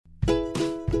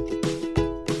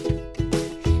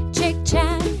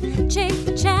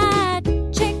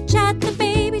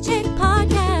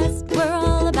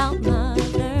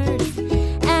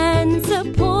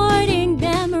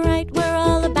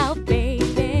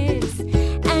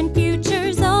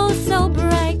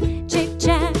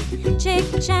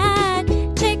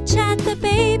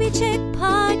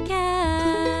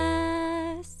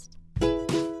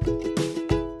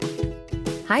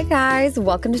guys,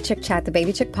 welcome to Chick Chat, the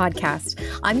Baby Chick podcast.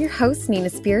 I'm your host, Nina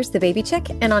Spears, the Baby Chick,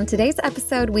 and on today's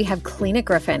episode, we have Kleena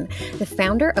Griffin, the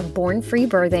founder of Born Free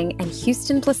Birthing and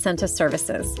Houston Placenta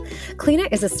Services.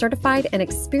 Kleena is a certified and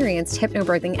experienced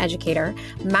hypnobirthing educator,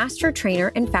 master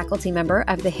trainer, and faculty member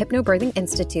of the Hypnobirthing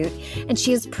Institute, and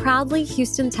she is proudly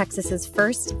Houston, Texas's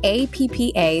first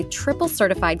APPA triple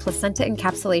certified placenta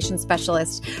encapsulation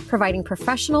specialist, providing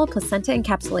professional placenta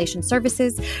encapsulation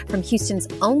services from Houston's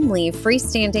only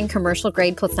freestanding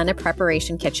commercial-grade placenta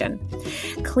preparation kitchen.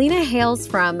 Kleena hails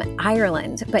from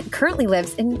Ireland, but currently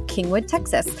lives in Kingwood,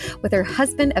 Texas, with her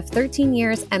husband of 13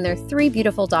 years and their 3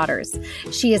 beautiful daughters.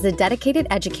 She is a dedicated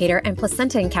educator and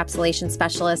placenta encapsulation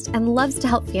specialist and loves to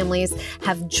help families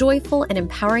have joyful and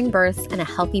empowering births and a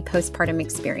healthy postpartum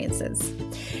experiences.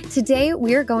 Today,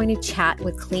 we are going to chat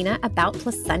with Kleena about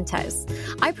placentas.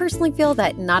 I personally feel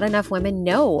that not enough women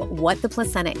know what the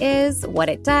placenta is, what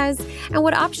it does, and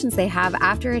what options they have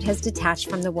after it has detached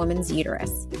from the woman's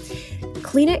uterus.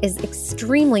 Kleena is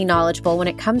extremely knowledgeable when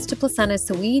it comes to placentas,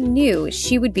 so we knew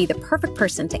she would be the perfect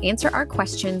person to answer our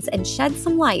questions and shed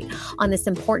some light on this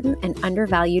important and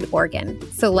undervalued organ.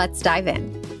 So let's dive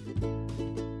in.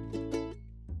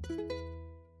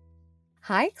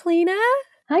 Hi, Kleena.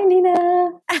 Hi,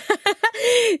 Nina.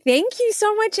 Thank you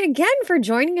so much again for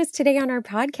joining us today on our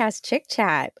podcast, Chick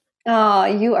Chat. Oh,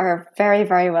 you are very,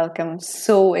 very welcome.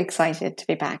 So excited to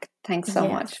be back. Thanks so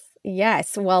much.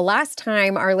 Yes. Well, last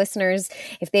time our listeners,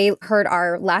 if they heard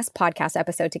our last podcast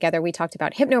episode together, we talked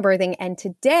about hypnobirthing. And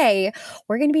today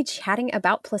we're going to be chatting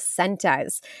about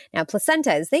placentas. Now,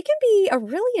 placentas, they can be a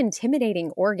really intimidating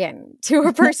organ to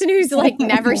a person who's like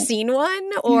never seen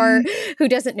one or who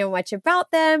doesn't know much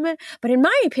about them. But in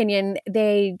my opinion,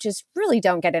 they just really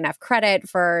don't get enough credit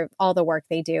for all the work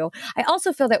they do. I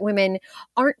also feel that women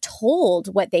aren't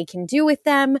told what they can do with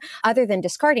them other than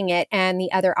discarding it and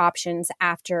the other options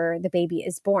after the baby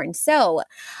is born. So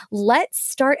let's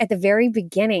start at the very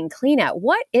beginning. Kleena,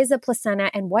 what is a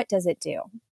placenta and what does it do?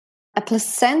 A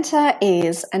placenta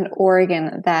is an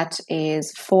organ that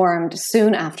is formed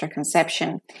soon after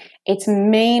conception. Its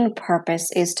main purpose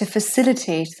is to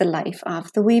facilitate the life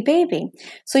of the wee baby.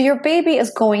 So your baby is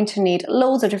going to need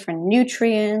loads of different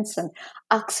nutrients and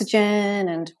oxygen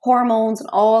and hormones and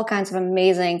all kinds of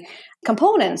amazing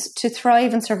components to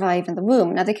thrive and survive in the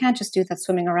womb. Now, they can't just do that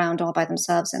swimming around all by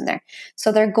themselves in there.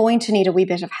 So they're going to need a wee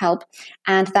bit of help,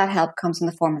 and that help comes in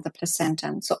the form of the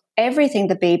placenta. So everything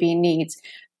the baby needs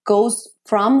goes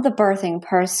from the birthing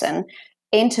person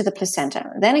into the placenta.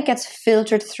 Then it gets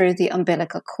filtered through the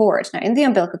umbilical cord. Now, in the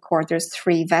umbilical cord, there's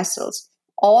 3 vessels.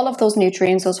 All of those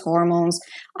nutrients, those hormones,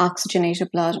 oxygenated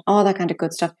blood, all that kind of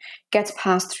good stuff gets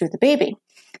passed through the baby.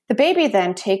 The baby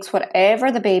then takes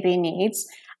whatever the baby needs,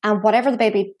 and whatever the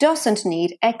baby doesn't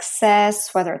need,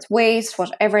 excess, whether it's waste,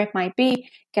 whatever it might be,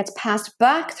 gets passed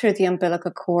back through the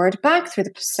umbilical cord, back through the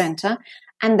placenta,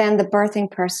 and then the birthing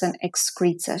person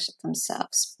excretes it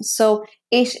themselves. So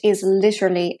it is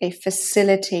literally a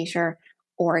facilitator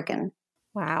organ.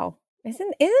 Wow.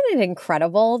 Isn't it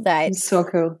incredible that it's so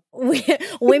cool.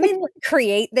 Women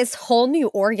create this whole new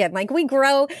organ? Like we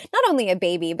grow not only a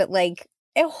baby, but like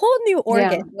a whole new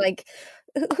organ. Yeah. Like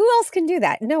who else can do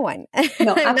that? No one.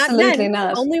 No, absolutely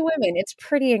not. Only women. It's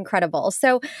pretty incredible.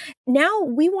 So now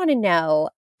we want to know,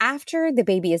 after the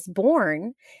baby is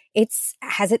born,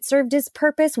 has it served its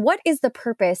purpose? What is the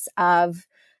purpose of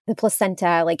the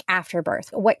placenta, like after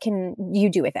birth? What can you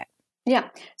do with it? Yeah.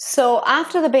 So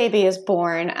after the baby is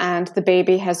born and the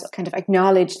baby has kind of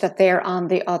acknowledged that they're on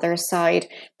the other side,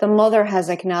 the mother has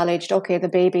acknowledged, okay, the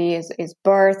baby is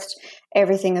birthed,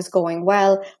 everything is going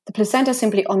well. The placenta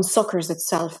simply unsuckers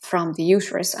itself from the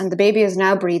uterus and the baby is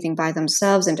now breathing by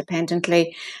themselves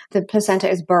independently. The placenta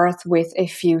is birthed with a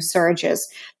few surges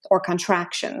or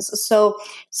contractions. So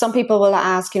some people will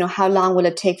ask, how long will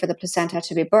it take for the placenta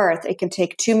to be birthed? It can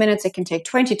take 2 minutes, it can take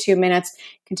 22 minutes,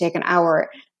 it can take an hour.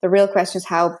 The real question is,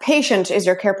 how patient is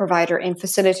your care provider in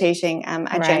facilitating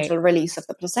a gentle release of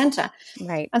the placenta?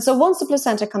 Right. And so once the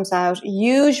placenta comes out,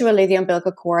 usually the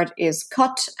umbilical cord is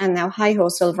cut and now hi-ho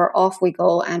silver, off we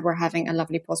go and we're having a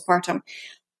lovely postpartum.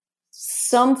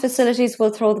 Some facilities will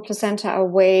throw the placenta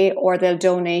away or they'll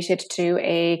donate it to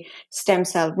a stem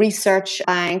cell research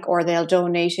bank or they'll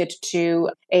donate it to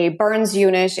a burns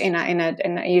unit in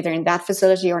either in that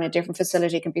facility or in a different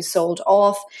facility. It can be sold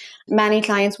off. Many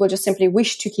clients will just simply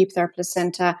wish to keep their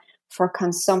placenta for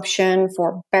consumption,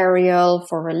 for burial,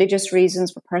 for religious reasons,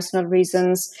 for personal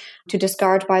reasons, to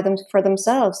discard by them for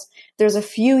themselves. There's a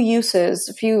few uses,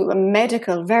 a few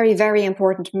medical, very, very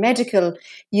important medical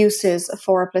uses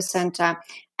for a placenta,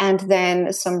 and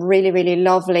then some really, really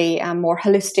lovely, more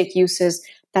holistic uses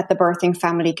that the birthing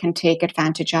family can take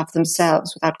advantage of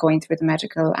themselves without going through the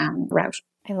medical route.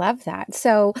 I love that.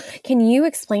 So can you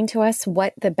explain to us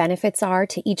what the benefits are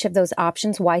to each of those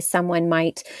options, why someone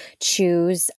might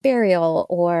choose burial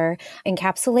or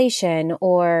encapsulation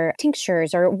or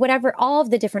tinctures or whatever, all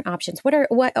of the different options?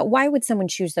 Why would someone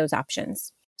choose those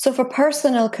options? So for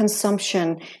personal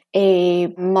consumption, a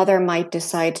mother might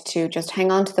decide to just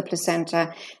hang on to the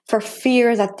placenta for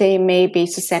fear that they may be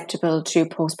susceptible to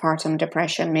postpartum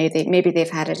depression. Maybe they've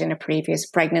had it in a previous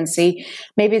pregnancy.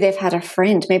 Maybe they've had a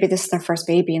friend. Maybe this is their first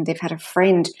baby and they've had a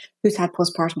friend who's had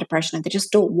postpartum depression and they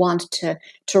just don't want to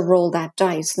roll that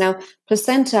dice. Now,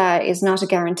 placenta is not a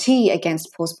guarantee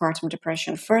against postpartum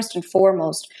depression, first and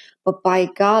foremost, but by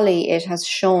golly, it has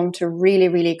shown to really,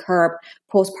 really curb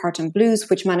postpartum blues,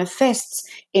 which manifests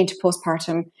into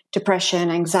postpartum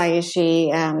depression, anxiety,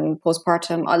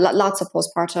 postpartum, lots of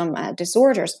postpartum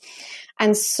disorders.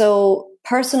 And so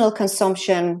personal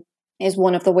consumption is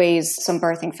one of the ways some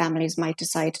birthing families might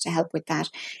decide to help with that.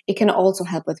 It can also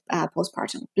help with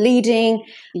postpartum bleeding,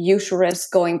 uterus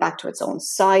going back to its own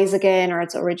size again or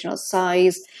its original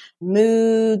size,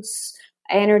 moods,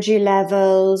 energy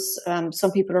levels.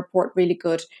 Some people report really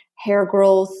good hair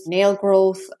growth, nail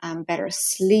growth, better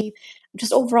sleep,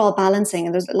 just overall balancing.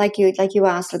 And there's like you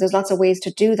asked, there's lots of ways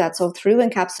to do that. So through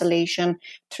encapsulation,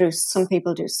 through some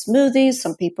people do smoothies,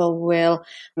 some people will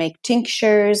make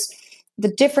tinctures.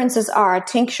 The differences are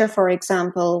tincture, for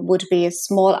example, would be a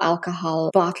small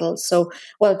alcohol bottle. So,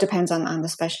 well, it depends on the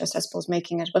specialist, I suppose,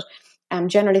 making it. But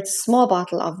generally, it's a small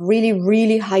bottle of really,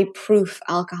 really high proof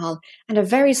alcohol and a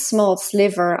very small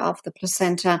sliver of the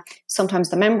placenta, sometimes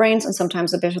the membranes and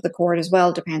sometimes a bit of the cord as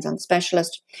well, depends on the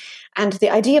specialist. And the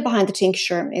idea behind the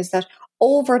tincture is that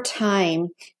over time,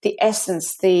 the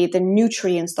essence, the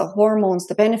nutrients, the hormones,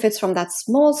 the benefits from that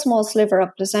small, small sliver of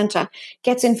placenta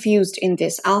gets infused in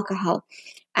this alcohol.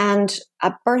 And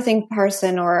a birthing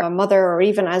person or a mother, or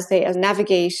even as they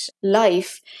navigate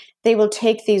life, they will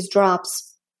take these drops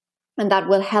and that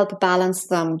will help balance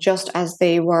them just as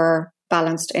they were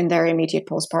balanced in their immediate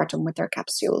postpartum with their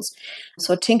capsules.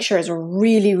 So tincture is a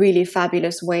really, really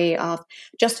fabulous way of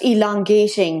just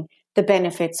elongating the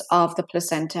benefits of the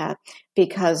placenta,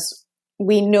 because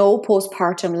we know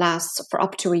postpartum lasts for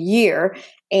up to a year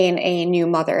in a new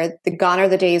mother. Gone are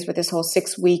the days with this whole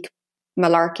 6-week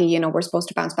malarkey, we're supposed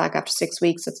to bounce back after 6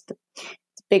 weeks. It's the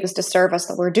biggest disservice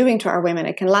that we're doing to our women.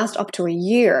 It can last up to a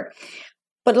year.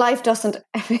 But life doesn't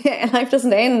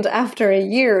end after a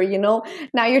year,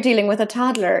 Now you're dealing with a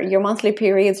toddler. Your monthly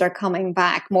periods are coming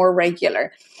back more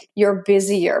regular. You're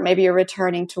busier. Maybe you're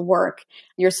returning to work.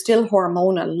 You're still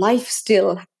hormonal. Life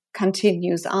still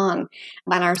continues on.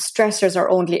 And our stressors are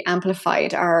only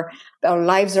amplified. Our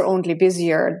lives are only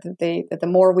busier the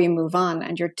more we move on.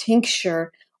 And your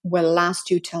tincture will last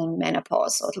you till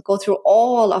menopause. So it'll go through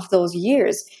all of those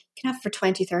years. You can have for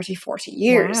 20, 30, 40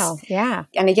 years. Wow, yeah.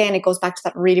 And again, it goes back to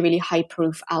that really, really high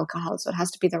proof alcohol. So it has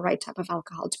to be the right type of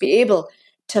alcohol to be able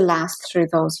to last through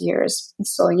those years.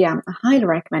 So yeah, I highly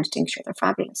recommend tincture. They're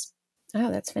fabulous.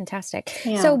 Oh, that's fantastic.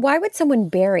 Yeah. So why would someone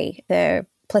bury the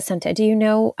placenta? Do you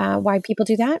know why people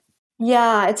do that?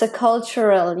 Yeah, it's a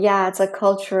cultural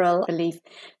belief.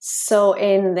 So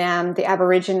in the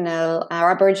Aboriginal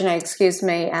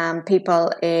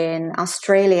people in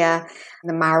Australia,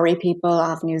 the Maori people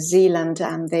of New Zealand,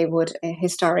 they would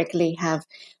historically have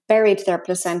buried their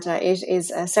placenta. It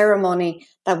is a ceremony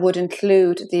that would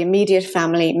include the immediate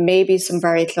family, maybe some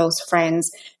very close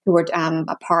friends who were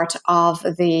a part of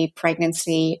the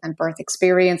pregnancy and birth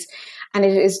experience. And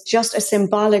it is just a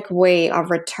symbolic way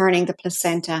of returning the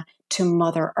placenta to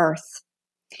Mother Earth.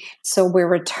 So we're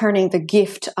returning the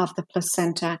gift of the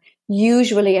placenta,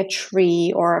 usually a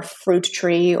tree or a fruit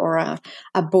tree or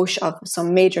a bush of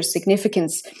some major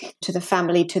significance to the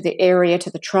family, to the area, to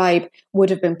the tribe, would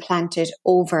have been planted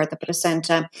over the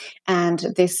placenta. And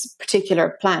this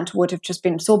particular plant would have just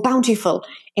been so bountiful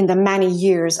in the many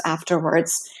years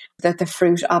afterwards that the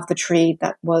fruit of the tree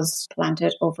that was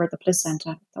planted over the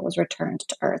placenta that was returned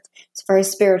to earth. It's a very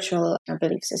spiritual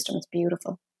belief system. It's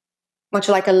beautiful. Much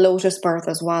like a lotus birth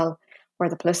as well, where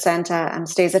the placenta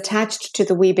stays attached to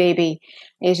the wee baby.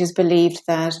 It is believed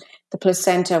that the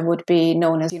placenta would be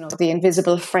known as, the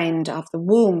invisible friend of the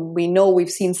womb. We've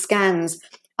seen scans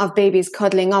of babies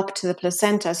cuddling up to the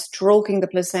placenta, stroking the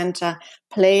placenta,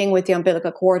 playing with the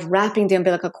umbilical cord, wrapping the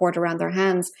umbilical cord around their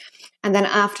hands. And then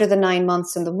after the 9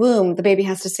 months in the womb, the baby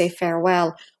has to say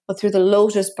farewell. But through the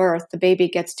lotus birth, the baby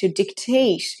gets to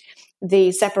dictate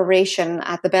the separation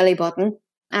at the belly button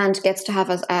and gets to have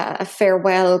a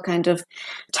farewell kind of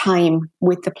time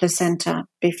with the placenta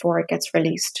before it gets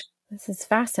released. This is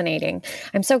fascinating.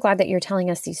 I'm so glad that you're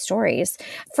telling us these stories.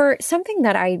 For something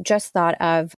that I just thought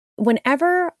of,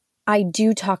 whenever I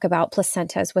do talk about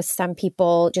placentas with some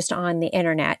people just on the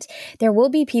internet, there will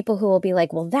be people who will be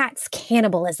like, well, that's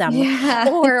cannibalism. Yeah.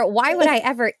 Or why would I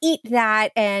ever eat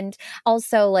that? And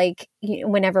also like,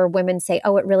 whenever women say,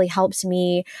 oh, it really helps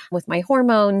me with my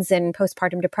hormones and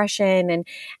postpartum depression. And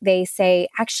they say,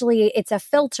 actually, it's a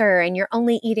filter and you're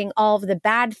only eating all of the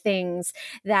bad things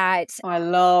that. Oh, I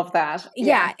love that.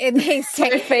 Yeah. And they say,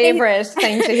 my favorite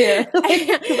thing to hear.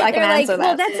 Because I can answer that.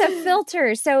 Well, that's a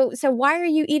filter. So why are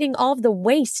you eating all of the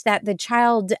waste that the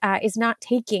child is not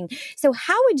taking? So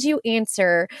how would you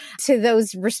answer to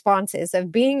those responses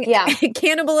of being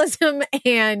cannibalism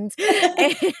and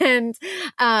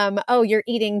oh, you're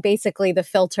eating basically the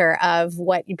filter of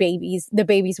what the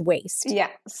baby's waste? Yeah.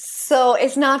 So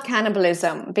it's not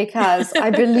cannibalism, because I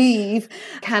believe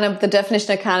the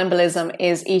definition of cannibalism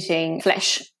is eating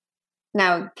flesh.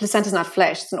 Now, placenta is not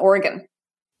flesh, it's an organ.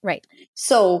 Right.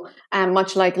 So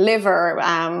much like liver,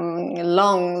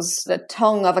 lungs, the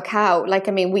tongue of a cow,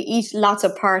 we eat lots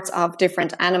of parts of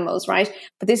different animals, right?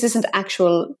 But this isn't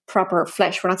actual proper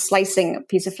flesh. We're not slicing a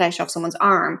piece of flesh off someone's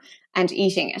arm and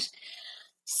eating it.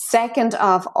 Second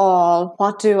of all,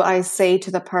 what do I say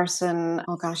to the person?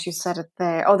 Oh gosh, you said it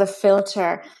there. Oh, the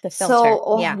filter. The filter.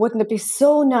 So, wouldn't it be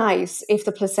so nice if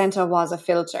the placenta was a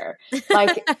filter?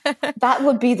 That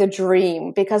would be the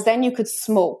dream, because then you could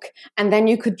smoke, and then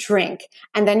you could drink,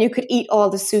 and then you could eat all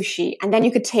the sushi, and then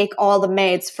you could take all the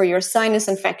meds for your sinus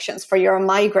infections, for your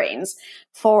migraines,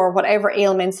 for whatever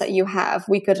ailments that you have.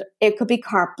 It could be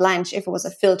carte blanche if it was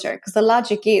a filter, because the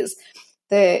logic is,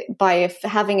 by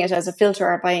having it as a filter,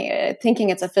 or by thinking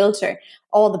it's a filter,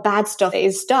 all the bad stuff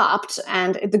is stopped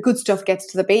and the good stuff gets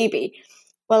to the baby.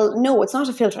 Well, no, it's not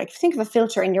a filter. If you think of a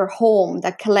filter in your home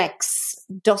that collects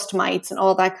dust mites and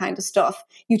all that kind of stuff,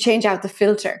 you change out the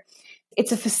filter.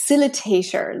 It's a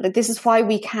facilitator. This is why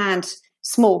we can't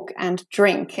smoke and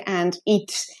drink and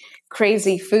eat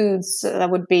crazy foods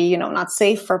that would be, not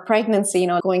safe for pregnancy,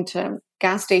 going to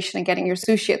gas station and getting your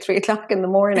sushi at 3:00 in the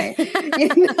morning,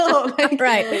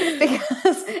 right?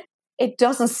 Because it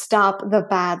doesn't stop the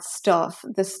bad stuff.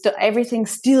 Everything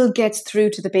still gets through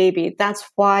to the baby. That's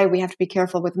why we have to be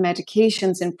careful with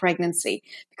medications in pregnancy,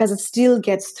 because it still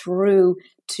gets through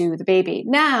to the baby.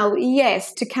 Now,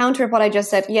 yes, to counter what I just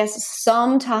said, yes,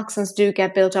 some toxins do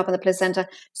get built up in the placenta.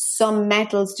 Some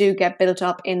metals do get built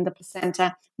up in the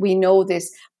placenta. We know this,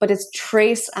 but it's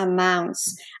trace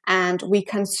amounts. And we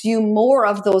consume more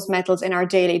of those metals in our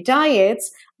daily diets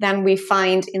than we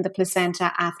find in the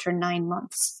placenta after 9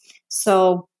 months.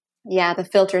 So yeah, the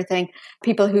filter thing,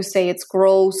 people who say it's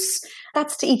gross,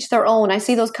 that's to each their own. I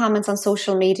see those comments on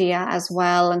social media as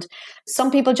well. And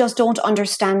some people just don't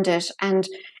understand it. And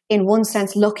in one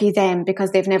sense, lucky them,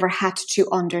 because they've never had to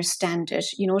understand it.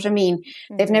 You know what I mean?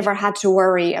 Mm-hmm. They've never had to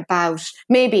worry about,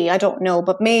 maybe, I don't know,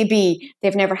 but maybe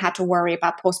they've never had to worry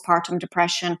about postpartum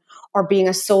depression or being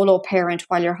a solo parent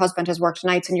while your husband has worked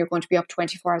nights and you're going to be up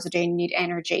 24 hours a day and you need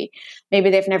energy. Maybe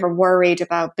they've never worried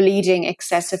about bleeding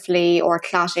excessively or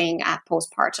clotting at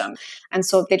postpartum. And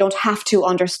so they don't have to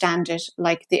understand it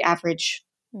like the average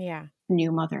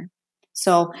new mother.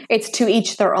 So it's to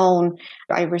each their own.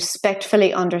 I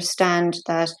respectfully understand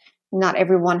that not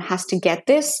everyone has to get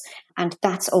this, and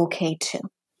that's okay too.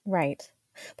 Right.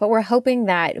 But we're hoping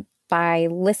that by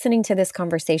listening to this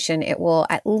conversation, it will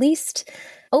at least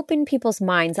open people's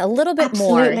minds a little bit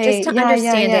more just to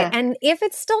understand it. And if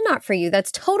it's still not for you,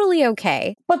 that's totally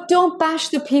okay. But don't bash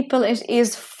the people it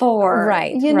is for.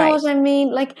 Right. You know what I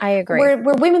mean? I agree.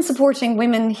 We're women supporting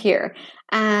women here.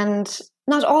 And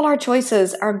not all our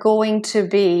choices are going to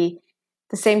be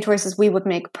the same choices we would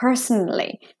make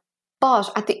personally.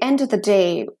 But at the end of the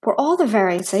day, we're all the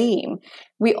very same.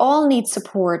 We all need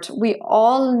support. We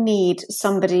all need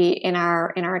somebody in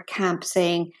our camp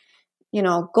saying,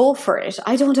 go for it.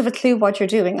 I don't have a clue what you're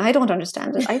doing. I don't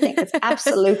understand it. I think it's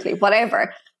absolutely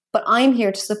whatever. But I'm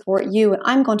here to support you, and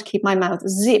I'm going to keep my mouth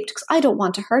zipped because I don't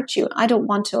want to hurt you. I don't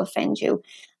want to offend you.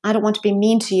 I don't want to be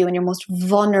mean to you in your most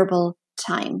vulnerable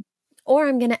time. Or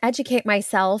I'm going to educate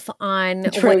myself on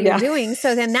what you're doing.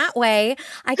 So then that way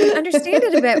I can understand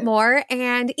it a bit more.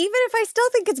 And even if I still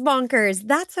think it's bonkers,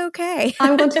 that's okay.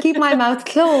 I'm going to keep my mouth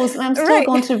closed, and I'm still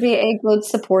going to be a good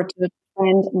supportive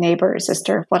friend, neighbor,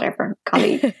 sister, whatever,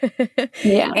 colleague.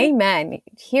 Yeah. Amen.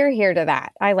 Hear to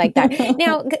that. I like that.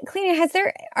 Now, Clina,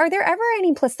 are there ever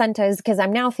any placentas? Because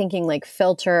I'm now thinking like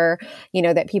filter,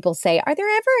 that people say, are there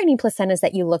ever any placentas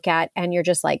that you look at and you're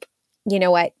just like, you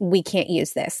know what, we can't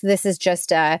use this. This is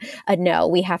just a no.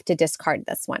 We have to discard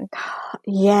this one.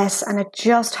 Yes, and it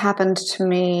just happened to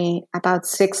me about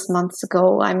 6 months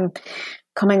ago. I'm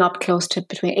coming up close to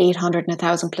between 800 and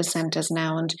 1,000 placentas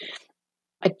now, and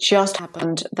it just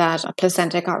happened that a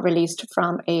placenta got released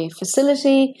from a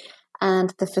facility,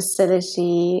 and the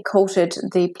facility coated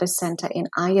the placenta in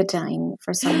iodine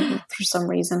for some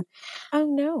reason. Oh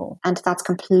no. And that's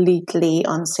completely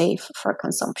unsafe for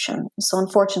consumption. So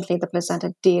unfortunately, the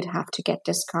placenta did have to get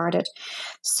discarded.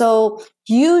 So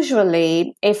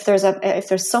usually, if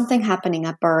there's something happening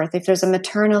at birth, if there's a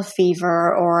maternal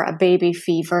fever or a baby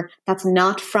fever that's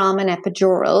not from an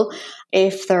epidural,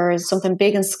 if there's something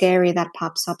big and scary that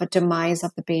pops up, a demise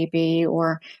of the baby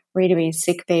or really, really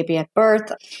sick baby at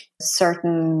birth,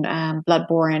 certain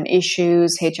bloodborne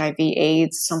issues, HIV,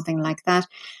 AIDS, something like that,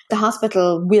 the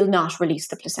hospital will not release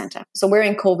the placenta. So we're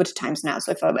in COVID times now.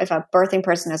 So if a birthing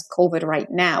person has COVID right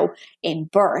now in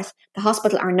birth, the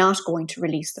hospital are not going to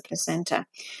release the placenta.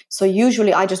 So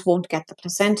usually I just won't get the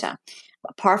placenta.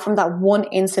 Apart from that one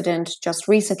incident just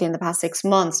recently in the past 6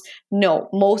 months, no,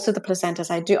 most of the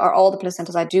placentas I do, or all the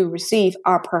placentas I do receive,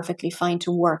 are perfectly fine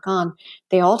to work on.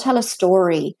 They all tell a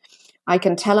story. I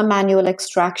can tell a manual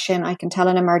extraction. I can tell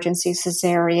an emergency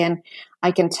cesarean.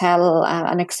 I can tell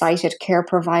an excited care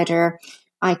provider.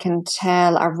 I can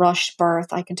tell a rush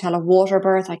birth. I can tell a water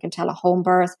birth. I can tell a home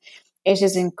birth. It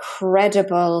is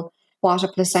incredible what a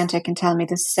placenta can tell me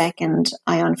the second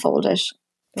I unfold it.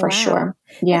 For sure.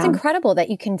 Yeah. It's incredible that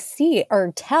you can see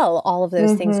or tell all of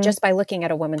those things just by looking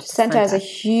at a woman's placenta. Placenta is a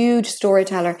huge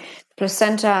storyteller.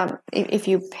 Placenta, if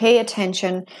you pay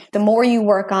attention, the more you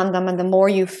work on them and the more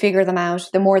you figure them out,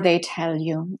 the more they tell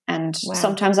you. And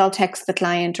sometimes I'll text the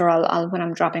client, or I'll when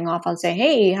I'm dropping off, I'll say,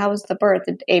 hey, how was the birth?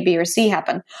 Did A, B, or C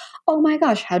happen? Oh my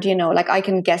gosh, how do you know? Like, I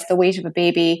can guess the weight of a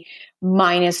baby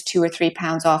minus 2 or 3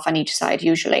 pounds off on each side.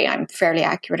 Usually I'm fairly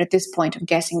accurate at this point of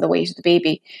guessing the weight of the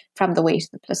baby from the weight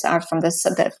of the placenta, from the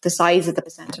size of the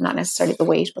placenta, not necessarily the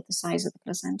weight, but the size of the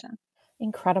placenta.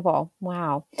 Incredible.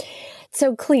 Wow.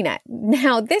 So Clina,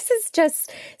 now this is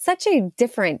just such a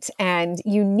different and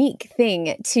unique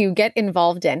thing to get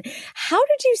involved in. How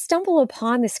did you stumble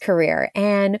upon this career,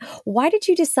 and why did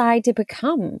you decide to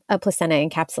become a placenta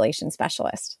encapsulation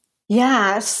specialist?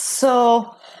 Yeah,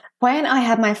 so when I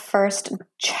had my first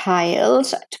child,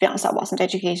 to be honest, I wasn't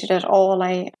educated at all.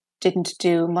 I didn't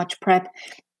do much prep.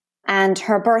 And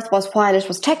her birth was, while it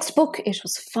was textbook, it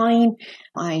was fine.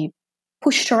 I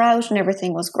pushed her out and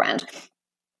everything was grand.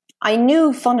 I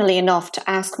knew, funnily enough, to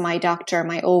ask my doctor,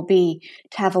 my OB,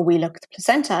 to have a wee look at the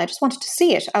placenta. I just wanted to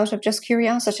see it out of just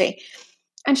curiosity.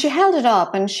 And she held it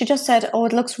up and she just said, oh,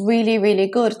 it looks really, really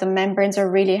good. The membranes are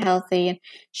really healthy. And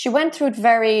she went through it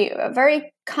very,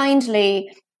 very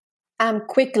kindly,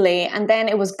 quickly, and then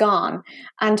it was gone.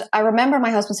 And I remember my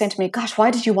husband saying to me, gosh,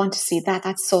 why did you want to see that?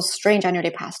 That's so strange. I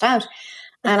nearly passed out.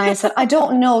 And I said, I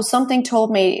don't know. Something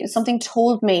told me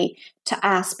to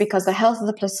ask, because the health of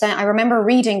the placenta, I remember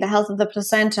reading the health of the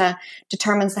placenta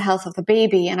determines the health of the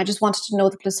baby. And I just wanted to know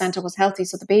the placenta was healthy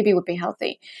so the baby would be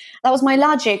healthy. That was my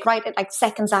logic, right? Like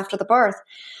seconds after the birth.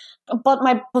 But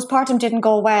my postpartum didn't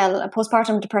go well.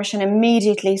 Postpartum depression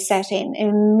immediately set in.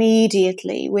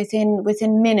 Immediately,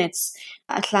 within minutes,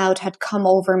 a cloud had come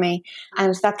over me.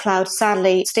 And that cloud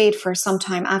sadly stayed for some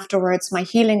time afterwards. My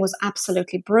healing was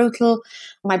absolutely brutal.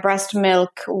 My breast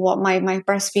milk, my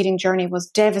breastfeeding journey was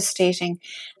devastating.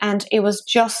 And it was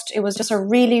just a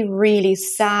really, really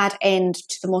sad end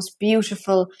to the most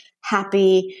beautiful,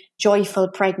 happy, joyful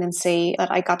pregnancy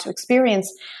that I got to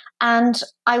experience. And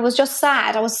I was just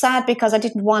sad. I was sad because I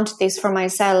didn't want this for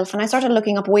myself. And I started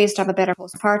looking up ways to have a better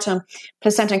postpartum.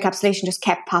 Placenta encapsulation just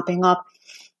kept popping up.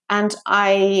 And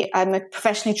I'm a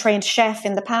professionally trained chef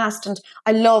in the past. And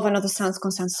I know this sounds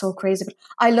going to sound so crazy, but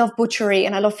I love butchery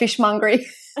and I love fishmongery.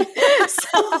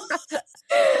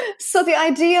 So the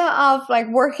idea of like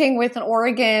working with an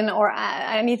organ or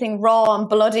anything raw and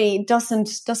bloody doesn't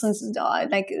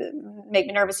like make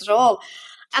me nervous at all.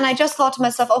 And I just thought to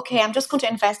myself, okay, I'm just going to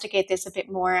investigate this a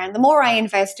bit more. And the more I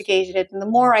investigated it and the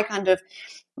more I kind of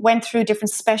went through different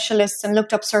specialists and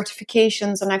looked up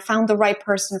certifications and I found the right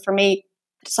person for me,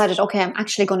 I decided, okay, I'm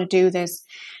actually going to do this.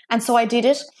 And so I did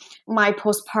it. My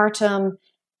postpartum,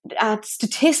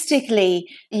 statistically,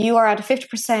 you are at a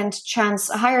 50% chance,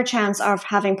 a higher chance of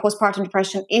having postpartum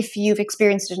depression if you've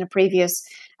experienced it in a previous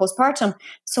postpartum.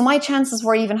 So my chances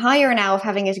were even higher now of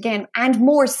having it again and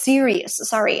more serious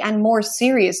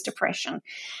depression.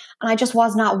 And I just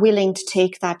was not willing to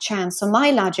take that chance. So my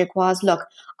logic was, look,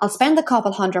 I'll spend a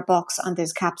couple $100 on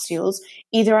these capsules.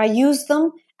 Either I use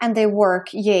them and they work,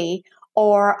 yay,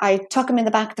 or I tuck them in the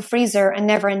back of the freezer and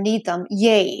never need them,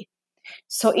 yay.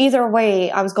 So either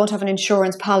way, I was going to have an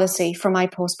insurance policy for my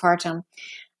postpartum.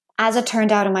 As it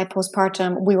turned out in my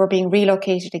postpartum, we were being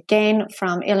relocated again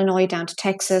from Illinois down to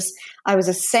Texas. I was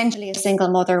essentially a single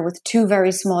mother with 2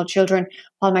 very small children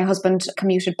while my husband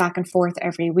commuted back and forth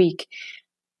every week.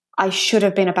 I should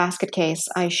have been a basket case.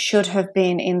 I should have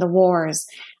been in the wars,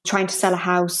 trying to sell a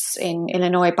house in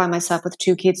Illinois by myself with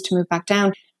 2 kids to move back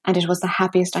down. And it was the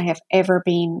happiest I have ever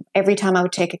been. Every time I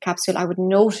would take a capsule, I would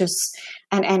notice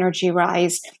an energy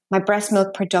rise. My breast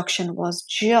milk production was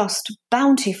just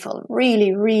bountiful,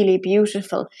 really, really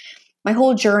beautiful. My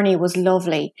whole journey was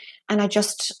lovely. And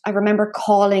I remember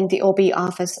calling the OB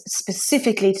office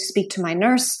specifically to speak to my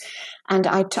nurse. And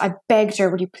I begged her,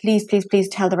 will you please, please, please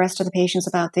tell the rest of the patients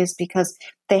about this, because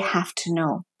they have to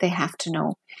know. They have to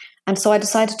know. And so I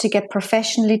decided to get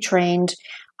professionally trained.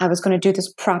 I was going to do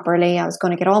this properly. I was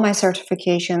going to get all my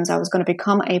certifications. I was going to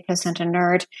become a placenta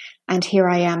nerd. And here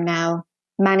I am now,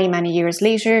 many, many years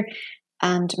later,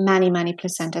 and many, many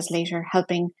placentas later,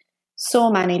 helping so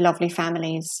many lovely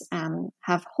families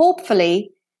have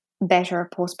hopefully better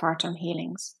postpartum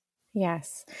healings.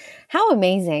 Yes. How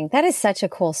amazing. That is such a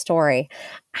cool story.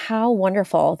 How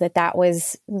wonderful that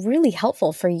was really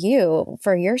helpful for you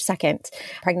for your second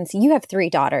pregnancy. You have 3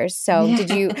 daughters. So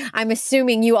I'm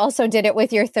assuming you also did it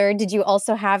with your third. Did you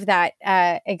also have that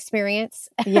experience?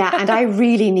 Yeah. And I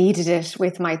really needed it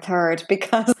with my third,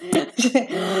 because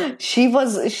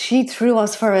she threw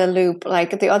us for a loop.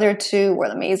 Like, the other 2 were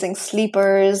amazing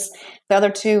sleepers. The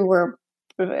other 2 were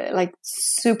like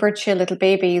super chill little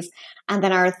babies. And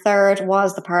then our third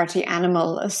was the party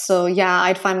animal. So yeah,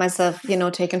 I'd find myself,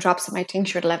 taking drops of my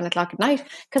tincture at 11 o'clock at night,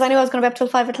 because I knew I was going to be up till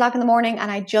 5 o'clock in the morning. And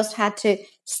I just had to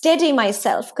steady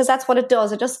myself, because that's what it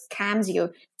does. It just calms you,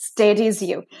 steadies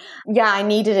you. Yeah, I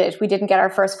needed it. We didn't get our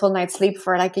first full night's sleep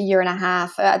for like a year and a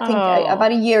half. I think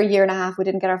about a year and a half, we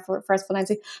didn't get our first full night's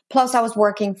sleep. Plus I was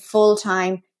working full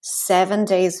time, 7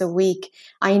 days a week.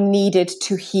 I needed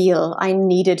to heal. I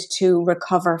needed to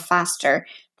recover faster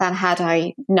than had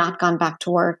I not gone back to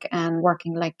work and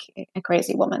working like a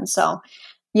crazy woman. So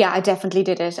yeah, I definitely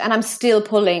did it. And I'm still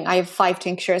pulling. I have 5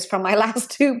 tinctures from my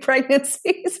last 2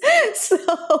 pregnancies. So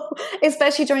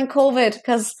especially during COVID,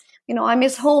 because, I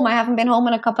miss home. I haven't been home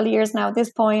in a couple of years now at this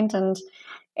point, and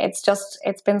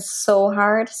it's been so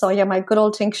hard. So yeah, my good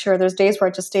old tincture, there's days where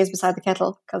it just stays beside the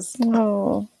kettle, because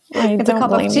it's a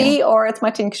cup of tea or it's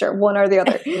my tincture, one or the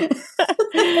other.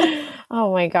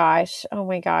 Oh my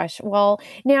gosh. Well,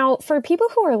 now for people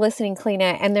who are listening,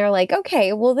 Clina, and they're like,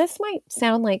 okay, well, this might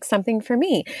sound like something for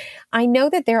me. I know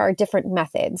that there are different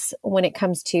methods when it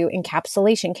comes to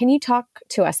encapsulation. Can you talk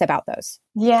to us about those?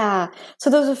 Yeah. So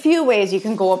there's a few ways you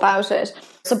can go about it.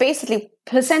 So basically,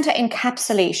 placenta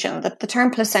encapsulation, the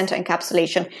term placenta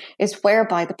encapsulation is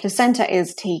whereby the placenta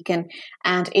is taken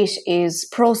and it is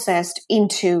processed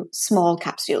into small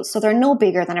capsules. So they're no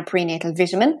bigger than a prenatal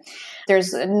vitamin.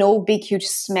 There's no big, huge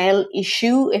smell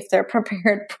issue if they're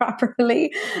prepared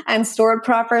properly and stored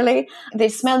properly. They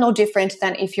smell no different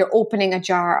than if you're opening a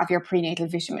jar of your prenatal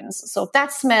vitamins. So if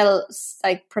that smell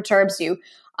perturbs you,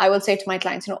 I will say to my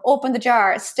clients, open the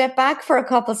jar, step back for a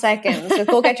couple seconds,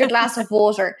 go get your glass of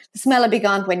water. The smell will be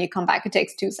gone when you come back. It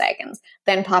takes 2 seconds.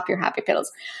 Then pop your happy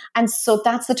pills. And so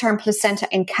that's the term placenta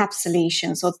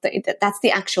encapsulation. So that's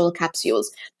the actual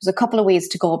capsules. There's a couple of ways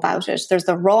to go about it. There's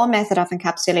the raw method of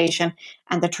encapsulation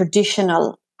and the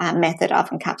traditional method of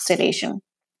encapsulation.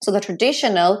 So the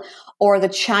traditional, or the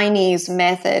Chinese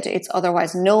method, it's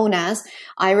otherwise known as,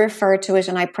 I refer to it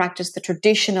and I practice the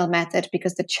traditional method,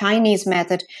 because the Chinese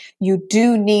method, you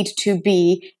do need to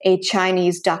be a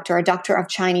Chinese doctor, a doctor of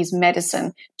Chinese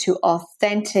medicine, to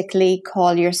authentically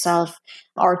call yourself,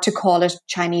 or to call it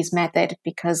Chinese method,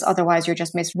 because otherwise you're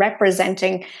just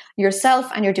misrepresenting yourself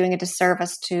and you're doing a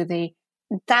disservice to the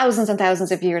thousands and thousands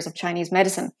of years of Chinese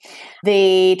medicine.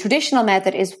 The traditional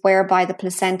method is whereby the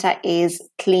placenta is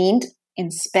cleaned,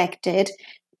 inspected,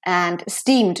 and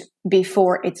steamed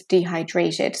before it's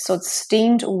dehydrated. So it's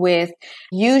steamed with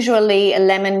usually a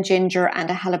lemon, ginger, and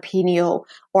a jalapeno,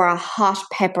 or a hot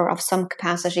pepper of some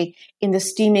capacity, in the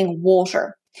steaming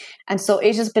water. And so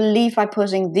it is believed, by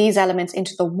putting these elements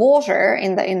into the water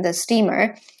in the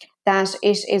steamer, that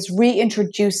it is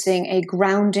reintroducing a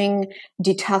grounding,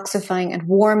 detoxifying, and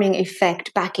warming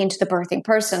effect back into the birthing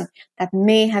person that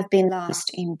may have been lost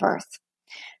in birth.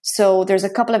 So there's a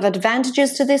couple of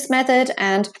advantages to this method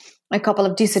and a couple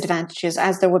of disadvantages,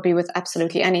 as there would be with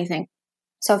absolutely anything.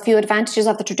 So a few advantages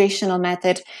of the traditional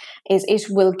method is it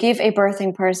will give a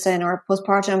birthing person or a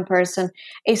postpartum person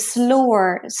a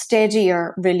slower,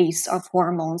 steadier release of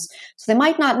hormones. So they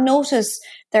might not notice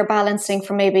they're balancing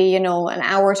for maybe, an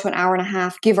hour to an hour and a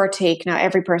half, give or take. Now,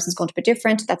 every person's going to be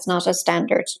different. That's not a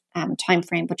standard time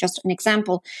frame, but just an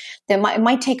example. It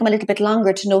might take them a little bit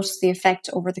longer to notice the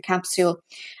effect over the capsule.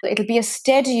 It'll be a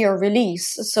steadier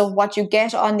release. So what you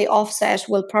get on the offset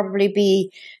will probably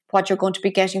be what you're going to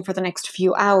be getting for the next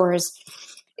few hours.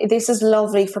 This is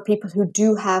lovely for people who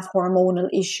do have hormonal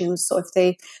issues. So if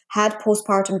they had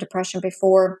postpartum depression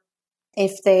before,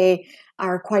 if they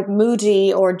are quite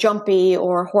moody or jumpy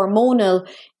or hormonal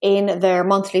in their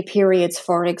monthly periods,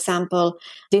 for example,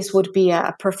 this would be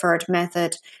a preferred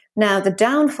method. Now, the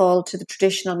downfall to the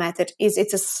traditional method is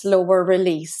it's a slower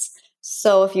release.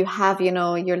 So if you have, your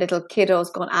little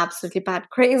kiddos going absolutely bat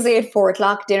crazy at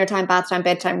 4:00, dinner time, bath time,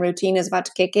 bedtime routine is about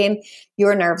to kick in,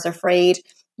 your nerves are frayed,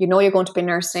 you're going to be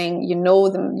nursing,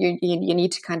 them, you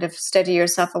need to kind of steady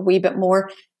yourself a wee bit more,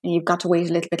 and you've got to wait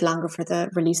a little bit longer for the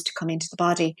release to come into the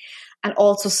body. And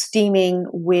also steaming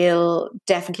will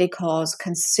definitely cause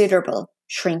considerable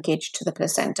shrinkage to the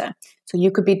placenta. So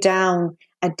you could be down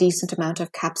a decent amount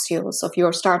of capsules. So if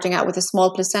you're starting out with a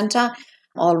small placenta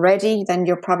already, then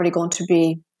you're probably going to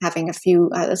be having a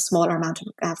smaller amount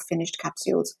of finished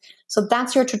capsules. So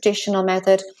that's your traditional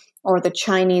method, or the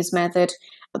Chinese method.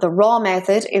 The raw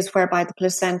method is whereby the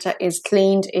placenta is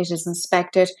cleaned, it is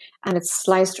inspected, and it's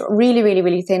sliced really, really,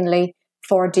 really thinly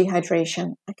for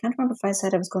dehydration. I can't remember if I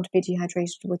said I was going to be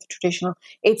dehydrated with the traditional.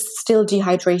 It's still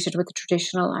dehydrated with the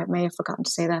traditional. I may have forgotten to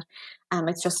say that.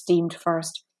 It's just steamed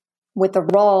first. With the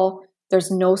raw, there's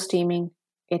no steaming.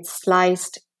 It's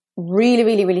sliced really,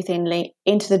 really, really thinly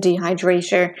into the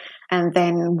dehydrator. And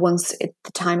then once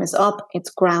the time is up, it's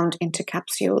ground into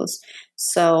capsules.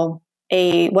 So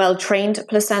a well-trained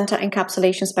placenta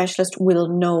encapsulation specialist will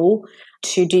know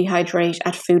to dehydrate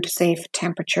at food-safe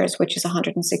temperatures, which is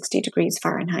 160 degrees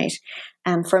Fahrenheit,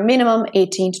 for a minimum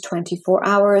 18 to 24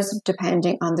 hours,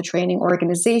 depending on the training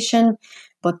organization.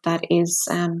 But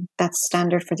that's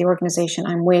standard for the organization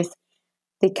I'm with.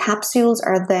 The capsules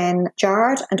are then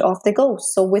jarred and off they go.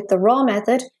 So with the raw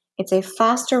method, it's a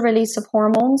faster release of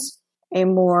hormones, a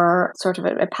more sort of,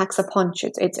 it packs a punch.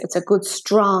 It's a good,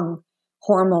 strong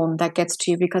hormone that gets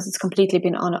to you because it's completely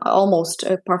been almost,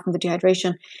 apart from the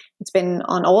dehydration, it's been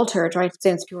unaltered, right? It's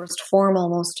in its purest form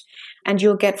almost. And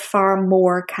you'll get far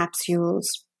more capsules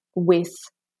with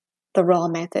the raw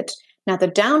method. Now, the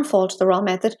downfall to the raw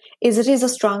method is it is a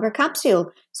stronger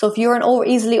capsule. So if you're an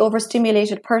easily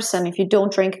overstimulated person, if you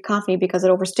don't drink coffee because it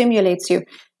overstimulates you,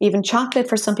 even chocolate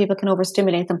for some people can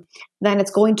overstimulate them, then it's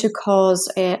going to cause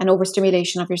an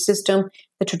overstimulation of your system.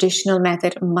 The traditional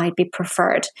method might be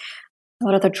preferred.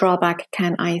 What other drawback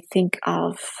can I think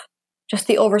of? Just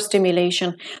the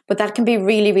overstimulation, but that can be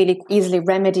really, really easily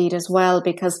remedied as well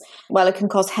because, well, it can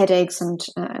cause headaches and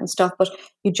stuff, but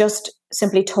you just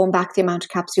simply tone back the amount of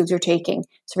capsules you're taking.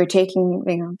 So if you're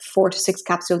taking 4 to 6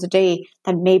 capsules a day,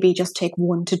 then maybe just take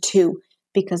 1 to 2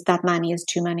 because that many is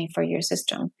too many for your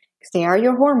system. Because they are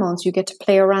your hormones, you get to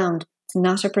play around. It's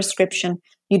not a prescription.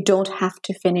 You don't have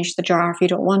to finish the jar if you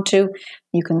don't want to.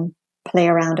 You can play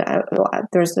around.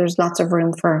 There's lots of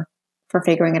room for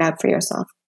figuring it out for yourself.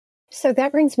 So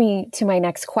that brings me to my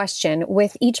next question.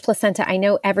 With each placenta, I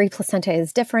know every placenta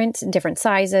is different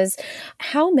sizes.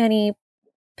 How many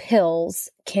pills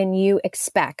can you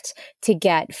expect to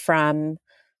get from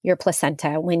your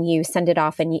placenta when you send it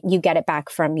off and you get it back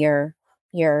from your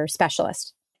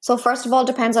specialist? So first of all,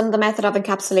 depends on the method of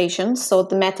encapsulation. So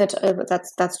the method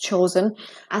that's chosen.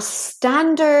 A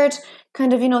standard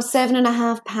kind of,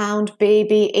 7.5 pound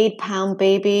baby, 8 pound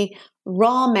baby,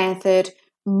 raw method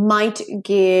might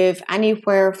give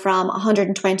anywhere from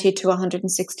 120 to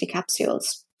 160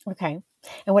 capsules. Okay.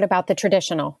 And what about the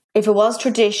traditional? If it was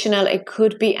traditional, it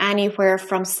could be anywhere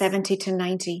from 70 to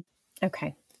 90.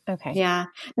 Okay. Yeah.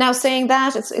 Now saying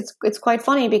that, it's quite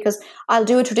funny because I'll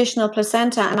do a traditional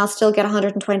placenta and I'll still get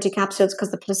 120 capsules because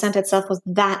the placenta itself was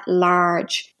that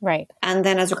large. Right. And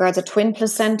then as regards a twin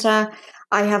placenta,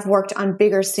 I have worked on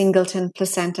bigger singleton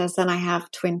placentas than I have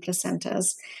twin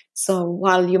placentas. So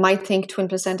while you might think twin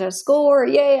placenta score,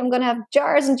 yay, I'm going to have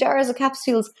jars and jars of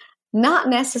capsules, not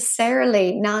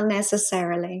necessarily.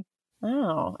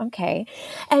 Oh, okay.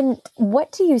 And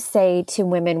what do you say to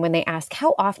women when they ask,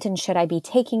 how often should I be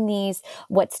taking these?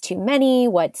 What's too many?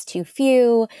 What's too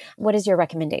few? What is your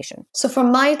recommendation? So for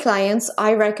my clients,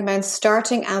 I recommend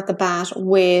starting out the bat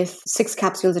with 6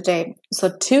 capsules a day.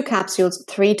 So 2 capsules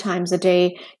 3 times a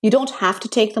day. You don't have to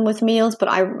take them with meals, but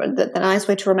the nice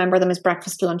way to remember them is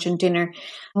breakfast, lunch, and dinner.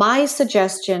 My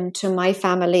suggestion to my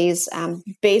families,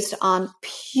 based on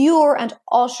pure and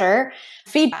utter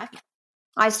feedback,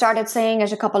 I started saying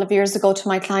it a couple of years ago to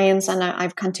my clients, and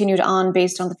I've continued on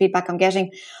based on the feedback I'm getting.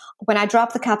 When I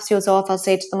drop the capsules off, I'll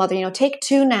say to the mother, take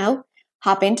 2 now,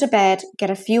 hop into bed, get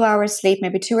a few hours sleep,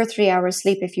 maybe 2 or 3 hours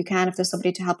sleep if you can, if there's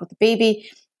somebody to help with the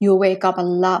baby. You'll wake up a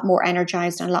lot more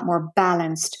energized and a lot more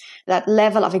balanced. That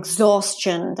level of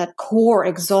exhaustion, that core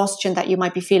exhaustion that you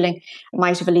might be feeling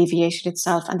might have alleviated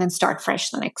itself, and then start fresh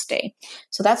the next day.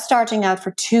 So that's starting out for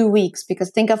 2 weeks,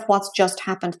 because think of what's just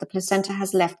happened. The placenta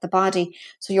has left the body.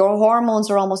 So your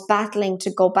hormones are almost battling to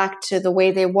go back to the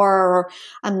way they were,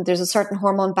 and there's a certain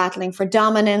hormone battling for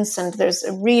dominance, and there's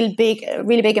a really big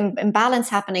imbalance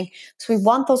happening. So we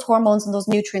want those hormones and those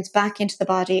nutrients back into the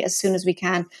body as soon as we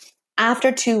can.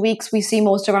 After 2 weeks, we see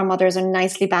most of our mothers are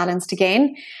nicely balanced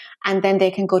again, and then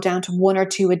they can go down to 1 or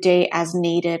 2 a day as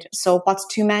needed. So what's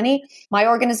too many? My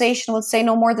organization will say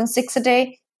no more than 6 a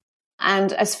day,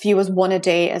 and as few as 1 a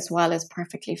day as well is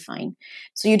perfectly fine.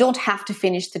 So you don't have to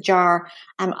finish the jar.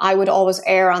 I would always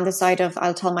err on the side of,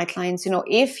 I'll tell my clients,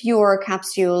 if your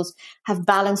capsules have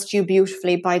balanced you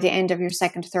beautifully by the end of your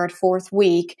 2nd, 3rd, 4th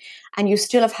week, and you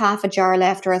still have half a jar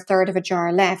left or a third of a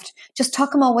jar left, just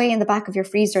tuck them away in the back of your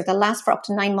freezer. They'll last for up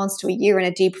to 9 months to a year in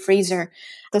a deep freezer.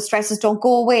 The stresses don't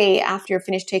go away after you're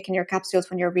finished taking your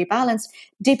capsules when you're rebalanced.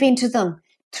 Dip into them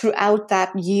throughout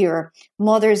that year.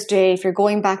 Mother's Day, if you're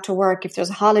going back to work, if there's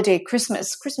a holiday,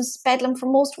 Christmas is bedlam for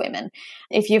most women.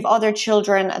 If you have other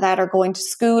children that are going to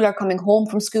school or coming home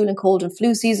from school in cold and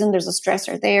flu season, there's a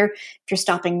stressor there. If you're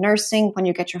stopping nursing, when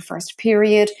you get your first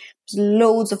period, there's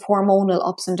loads of hormonal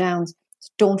ups and downs.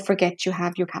 So don't forget you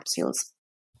have your capsules.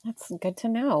 That's good to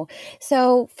know.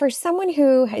 So for someone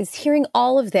who is hearing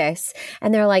all of this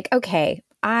and they're like, okay,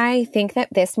 I think that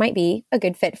this might be a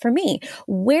good fit for me.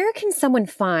 Where can someone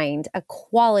find a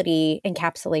quality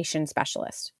encapsulation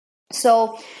specialist?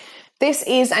 So this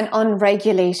is an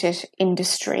unregulated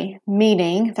industry,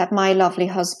 meaning that my lovely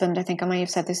husband, I think I might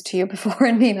have said this to you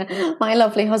before, Nina, my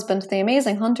lovely husband, the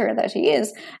amazing hunter that he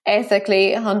is,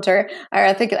 ethically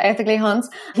hunts,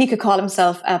 he could call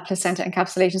himself a placenta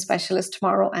encapsulation specialist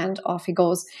tomorrow and off he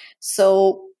goes.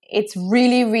 So it's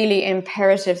really, really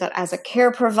imperative that as a care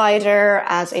provider,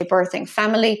 as a birthing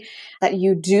family, that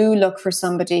you do look for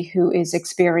somebody who is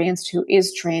experienced, who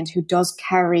is trained, who does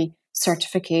carry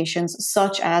certifications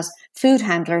such as food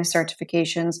handler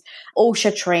certifications,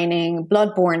 OSHA training,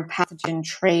 bloodborne pathogen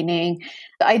training,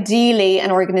 ideally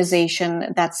an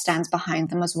organization that stands behind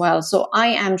them as well. So I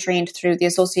am trained through the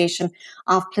Association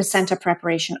of Placenta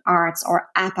Preparation Arts, or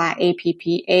APPA,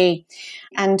 APPA.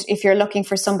 And if you're looking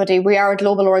for somebody, we are a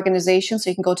global organization, so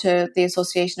you can go to the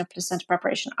Association of Placenta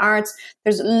Preparation Arts.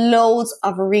 There's loads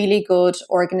of really good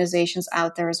organizations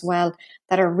out there as well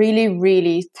that are really,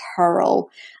 really thorough,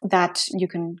 that you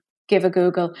can give a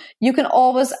Google. You can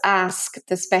always ask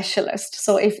the specialist.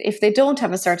 So if they don't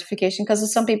have a certification, because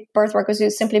there's some people, birth workers, who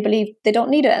simply believe they don't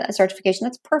need a certification,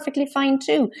 that's perfectly fine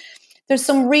too. There's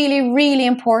some really, really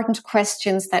important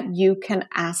questions that you can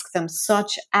ask them,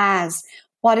 such as,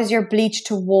 what is your bleach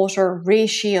to water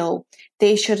ratio?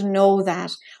 They should know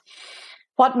that.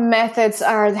 What methods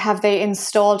have they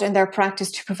installed in their practice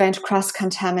to prevent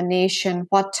cross-contamination?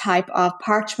 What type of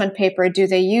parchment paper do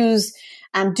they use?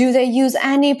 Do they use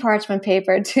any parchment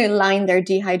paper to line their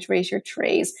dehydrator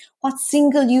trays? What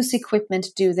single-use equipment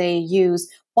do they use?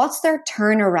 What's their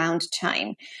turnaround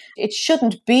time? It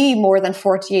shouldn't be more than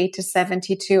 48 to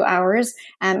 72 hours,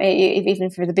 even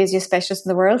for the busiest specialist in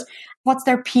the world. What's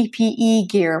their PPE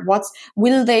gear?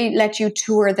 Will they let you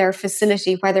tour their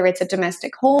facility, whether it's a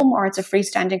domestic home or it's a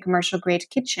freestanding commercial grade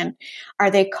kitchen?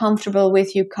 Are they comfortable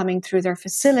with you coming through their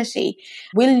facility?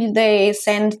 Will they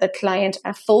send the client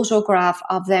a photograph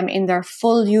of them in their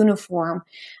full uniform,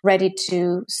 ready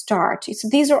to start? So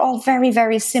these are all very,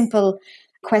 very simple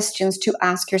questions to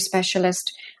ask your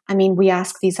specialist. I mean, we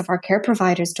ask these of our care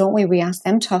providers, don't we? We ask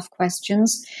them tough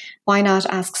questions. Why not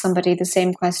ask somebody the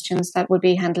same questions that would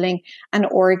be handling an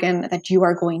organ that you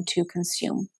are going to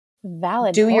consume?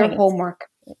 Valid Do points. your homework.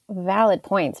 Valid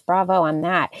points. Bravo on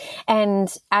that.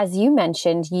 And as you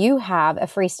mentioned, you have a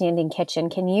freestanding kitchen.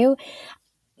 Can you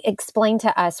explain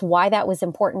to us why that was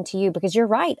important to you, because you're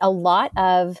right. A lot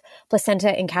of placenta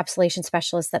encapsulation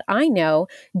specialists that I know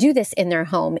do this in their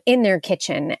home, in their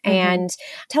kitchen. And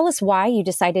tell us why you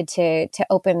decided to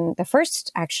open the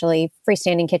first actually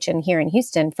freestanding kitchen here in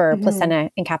Houston for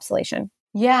placenta encapsulation.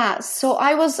 Yeah, so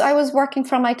I was working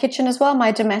from my kitchen as well,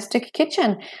 my domestic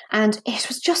kitchen, and it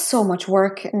was just so much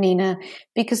work, Nina,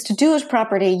 because to do it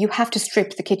properly, you have to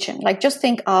strip the kitchen. Like, just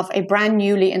think of a brand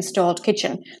newly installed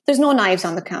kitchen. There's no knives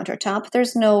on the countertop.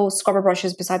 There's no scrubber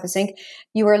brushes beside the sink.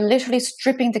 You are literally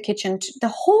stripping the kitchen,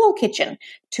 the whole kitchen,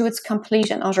 to its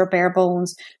complete and utter bare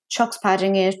bones, chucks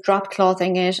padding it, drop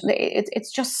clothing it.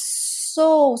 It's just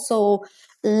so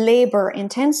labor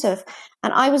intensive.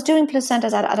 And I was doing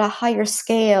placentas at a higher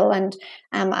scale and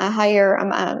a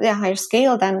higher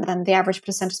scale than the average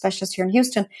placenta specialist here in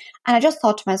Houston. And I just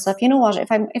thought to myself, you know what,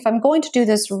 if I'm going to do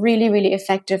this really, really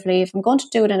effectively, if I'm going to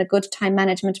do it in a good time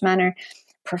management manner,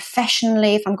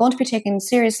 professionally, if I'm going to be taken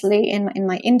seriously in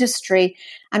my industry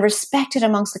and respected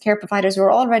amongst the care providers who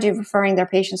are already referring their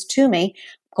patients to me,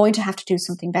 I'm going to have to do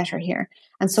something better here.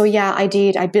 And so, yeah, I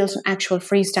did. I built an actual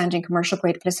freestanding commercial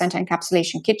grade placenta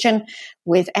encapsulation kitchen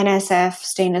with NSF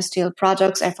stainless steel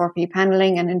products, FRP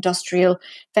paneling, and industrial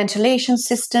ventilation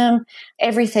system,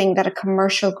 everything that a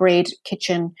commercial grade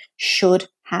kitchen should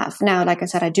have. Now, like I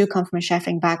said, I do come from a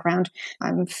chefing background.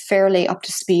 I'm fairly up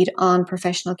to speed on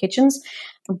professional kitchens,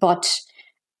 but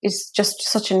it's just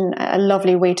such a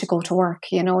lovely way to go to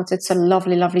work. You know, it's a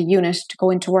lovely, lovely unit to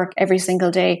go into work every single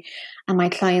day. And my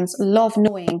clients love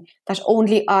knowing that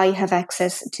only I have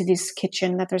access to this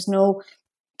kitchen, that there's no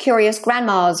curious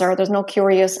grandmas or there's no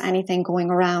curious anything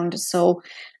going around. So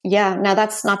yeah, now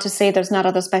that's not to say there's not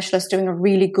other specialists doing a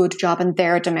really good job in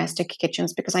their domestic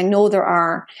kitchens, because I know there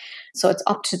are. So it's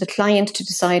up to the client to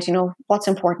decide, you know, what's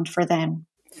important for them.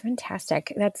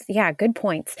 Fantastic. Good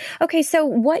points. Okay, so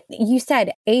what you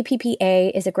said,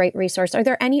 APPA is a great resource. Are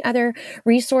there any other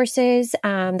resources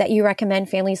that you recommend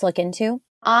families look into?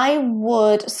 I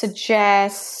would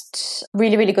suggest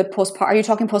really, really good postpartum. Are you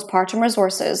talking postpartum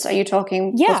resources? Are you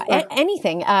talking? Yeah,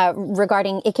 anything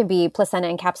regarding, it can be placenta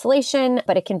encapsulation,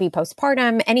 but it can be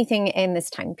postpartum, anything in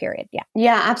this time period. Yeah.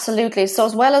 Yeah, absolutely. So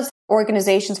as well as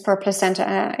organizations for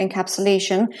placenta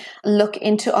encapsulation, look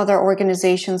into other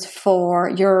organizations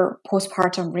for your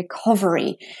postpartum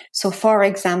recovery. So for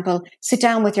example, sit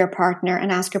down with your partner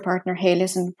and ask your partner, hey,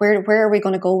 listen, where are we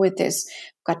going to go with this?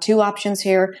 We've got two options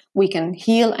here. We can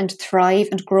heal and thrive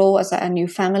and grow as a new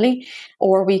family,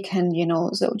 or we can,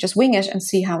 so just wing it and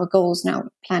see how it goes. Now,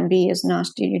 plan B is not,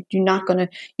 you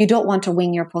don't want to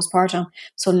wing your postpartum.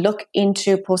 So look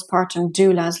into postpartum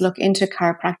doulas, look into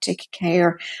chiropractic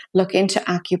care, look into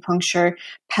acupuncture,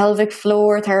 pelvic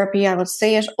floor therapy. I will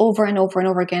say it over and over and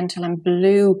over again till I'm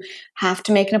blue. Have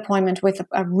to make an appointment with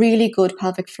a really good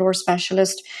pelvic floor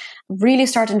specialist. Really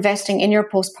start investing in your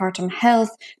postpartum health,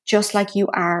 just like you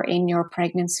are in your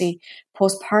pregnancy.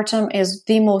 Postpartum is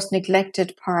the most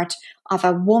neglected part of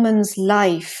a woman's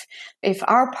life. If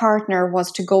our partner was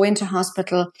to go into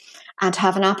hospital and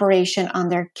have an operation on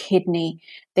their kidney,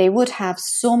 they would have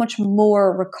so much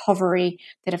more recovery.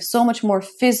 They'd have so much more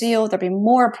physio. There'd be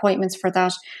more appointments for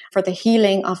that, for the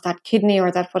healing of that kidney or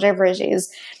that whatever it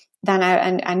is, than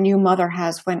a new mother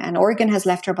has when an organ has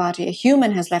left her body, a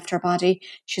human has left her body.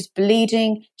 She's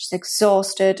bleeding, she's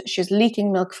exhausted, she's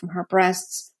leaking milk from her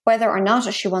breasts, whether or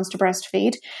not she wants to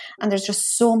breastfeed. And there's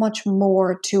just so much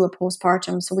more to a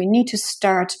postpartum. So we need to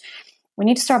start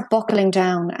buckling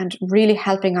down and really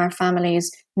helping our families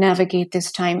navigate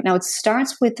this time. Now, it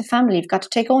starts with the family. You've got to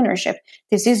take ownership.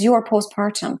 This is your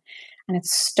postpartum. And it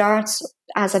starts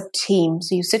as a team.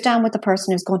 So you sit down with the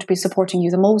person who's going to be supporting you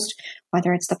the most,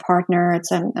 whether it's the partner,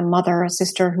 it's a mother, a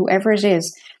sister, whoever it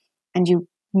is, and you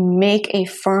make a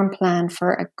firm plan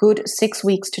for a good 6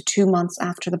 weeks to 2 months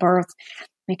after the birth.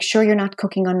 Make sure you're not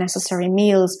cooking unnecessary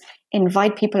meals.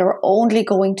 Invite people who are only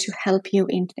going to help you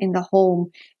in the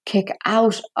home. Kick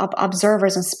out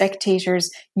observers and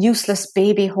spectators, useless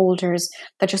baby holders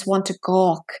that just want to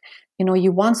gawk.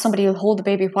 You want somebody who'll hold the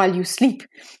baby while you sleep,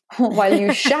 while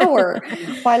you shower,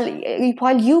 while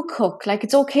you cook. Like,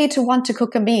 it's okay to want to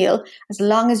cook a meal as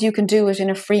long as you can do it in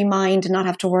a free mind and not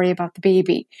have to worry about the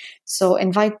baby. So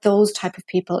invite those type of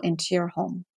people into your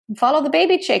home. Follow the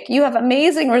Baby Chick. You have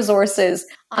amazing resources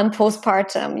on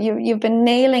postpartum. You've been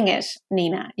nailing it,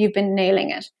 Nina. You've been nailing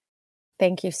it.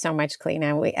 Thank you so much,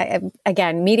 Kalina.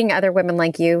 Again, meeting other women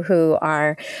like you who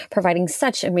are providing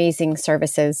such amazing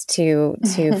services to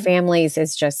families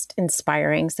is just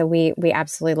inspiring. So we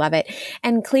absolutely love it.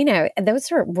 And Kalina, those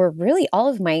were really all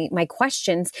of my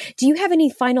questions. Do you have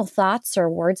any final thoughts or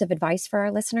words of advice for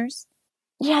our listeners?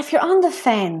 Yeah, if you're on the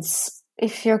fence,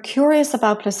 if you're curious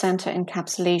about placenta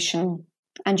encapsulation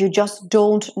and you just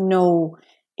don't know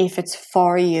if it's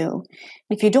for you,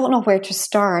 if you don't know where to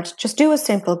start, just do a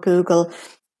simple Google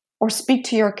or speak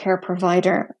to your care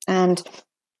provider and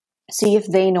see if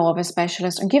they know of a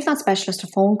specialist and give that specialist a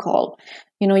phone call.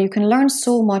 You know, you can learn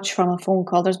so much from a phone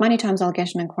call. There's many times I'll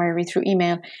get an inquiry through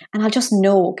email and I'll just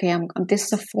know, okay, this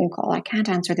is a phone call. I can't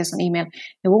answer this on email.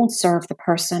 It won't serve the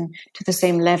person to the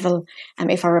same level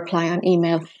if I reply on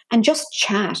email. And just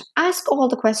chat. Ask all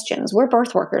the questions. We're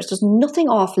birth workers. There's nothing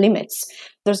off limits.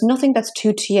 There's nothing that's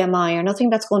too TMI or nothing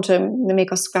that's going to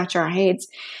make us scratch our heads.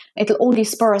 It'll only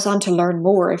spur us on to learn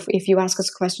more if you ask us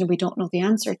a question we don't know the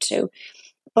answer to.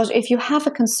 But if you have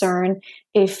a concern,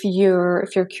 if you're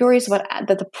curious about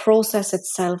the process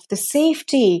itself, the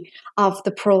safety of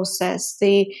the process,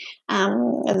 the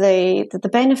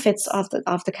benefits of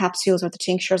the capsules or the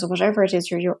tinctures or whatever it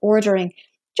is you're ordering,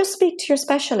 just speak to your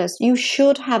specialist. You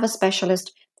should have a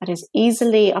specialist that is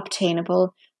easily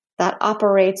obtainable, that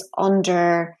operates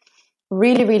under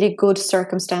really, really good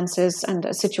circumstances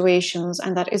and situations,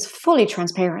 and that is fully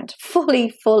transparent,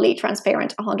 fully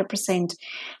transparent, 100%.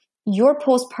 Your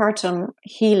postpartum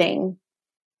healing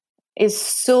is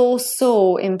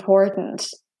so important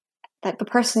that the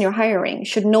person you're hiring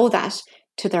should know that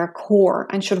to their core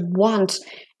and should want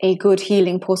a good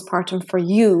healing postpartum for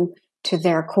you to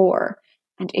their core.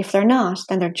 And if they're not,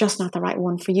 then they're just not the right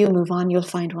one for you. Move on, you'll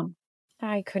find one.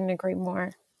 I couldn't agree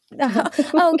more.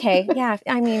 Okay. Yeah.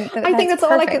 I mean, I think that's perfect.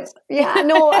 All I can. Yeah,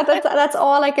 no, that's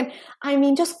all I can. I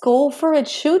mean, just go for it.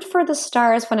 Shoot for the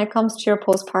stars when it comes to your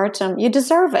postpartum. You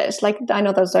deserve it. Like, I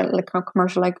know there's a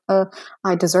commercial like,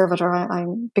 I deserve it, or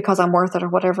I'm because I'm worth it, or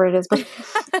whatever it is. But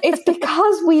it's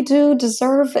because we do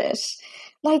deserve it.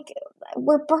 Like,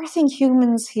 we're birthing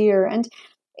humans here, and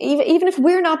even if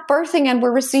we're not birthing and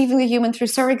we're receiving the human through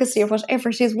surrogacy or whatever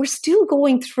it is, we're still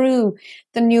going through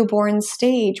the newborn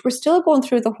stage. We're still going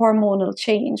through the hormonal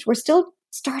change. We're still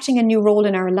starting a new role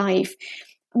in our life.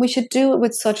 And we should do it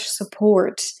with such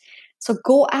support. So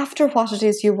go after what it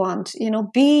is you want. You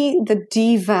know, be the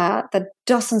diva that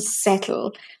doesn't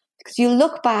settle. Because you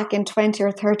look back in 20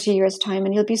 or 30 years' time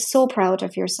and you'll be so proud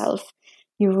of yourself.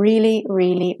 You really,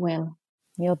 really will.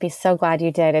 You'll be so glad you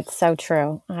did. It's so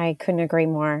true. I couldn't agree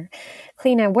more.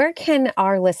 Klina, where can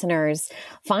our listeners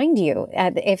find you?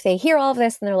 If they hear all of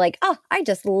this and they're like, oh, I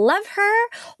just love her,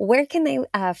 where can they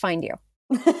find you?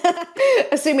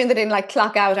 Assuming they didn't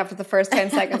clock out after the first 10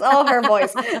 seconds. Oh, her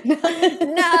voice.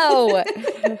 No.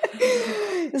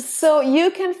 So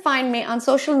you can find me on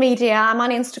social media. I'm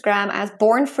on Instagram as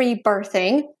Born Free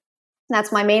Birthing. That's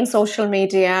my main social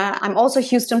media. I'm also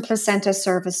Houston Placenta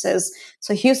Services.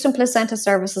 So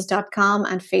HoustonPlacentaServices.com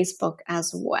and Facebook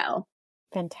as well.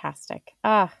 Fantastic.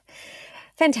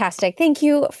 Fantastic. Thank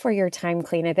you for your time,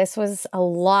 Klina. This was a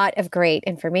lot of great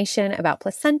information about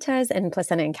placentas and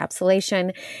placenta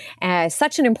encapsulation.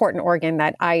 Such an important organ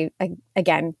that I,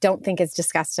 again, don't think is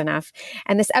discussed enough.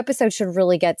 And this episode should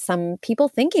really get some people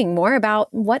thinking more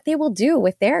about what they will do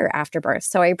with their afterbirth.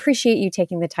 So I appreciate you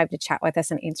taking the time to chat with us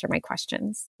and answer my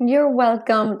questions. You're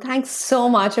welcome. Thanks so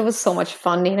much. It was so much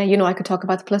fun, Nina. You know, I could talk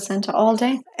about the placenta all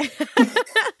day.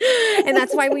 And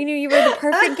that's why we knew you were the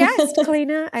perfect guest,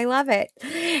 Klina. I love it.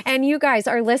 And you guys,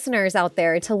 our listeners out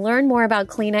there, to learn more about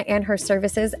Klina and her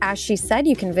services, as she said,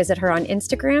 you can visit her on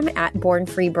Instagram at Born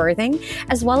Free Birthing,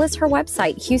 as well as her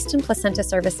website,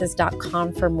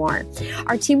 HoustonPlacentaServices.com for more.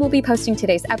 Our team will be posting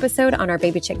today's episode on our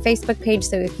Baby Chick Facebook page.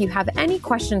 So if you have any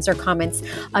questions or comments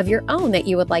of your own that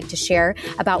you would like to share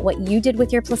about what you did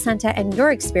with your placenta and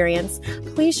your experience,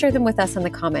 please share them with us in the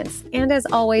comments. And as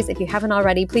always, if you haven't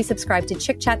already, please subscribe to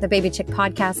Chick Chat, the Baby Chick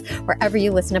podcast, wherever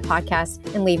you listen to podcasts,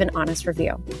 and leave an honest review.